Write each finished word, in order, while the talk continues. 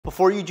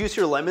Before you juice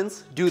your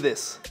lemons, do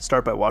this.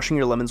 Start by washing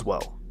your lemons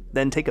well.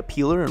 Then take a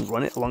peeler and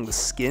run it along the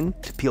skin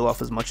to peel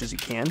off as much as you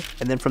can,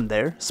 and then from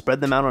there, spread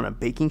them out on a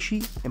baking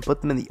sheet and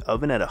put them in the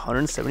oven at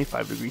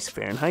 175 degrees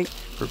Fahrenheit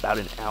for about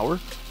an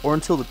hour or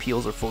until the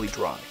peels are fully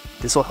dry.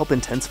 This will help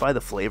intensify the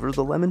flavor of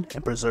the lemon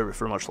and preserve it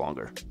for much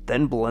longer.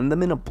 Then blend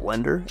them in a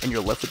blender and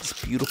you're left with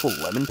this beautiful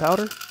lemon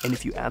powder, and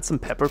if you add some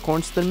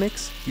peppercorns to the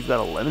mix, you've got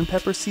a lemon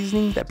pepper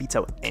seasoning that beats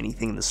out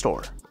anything in the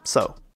store. So,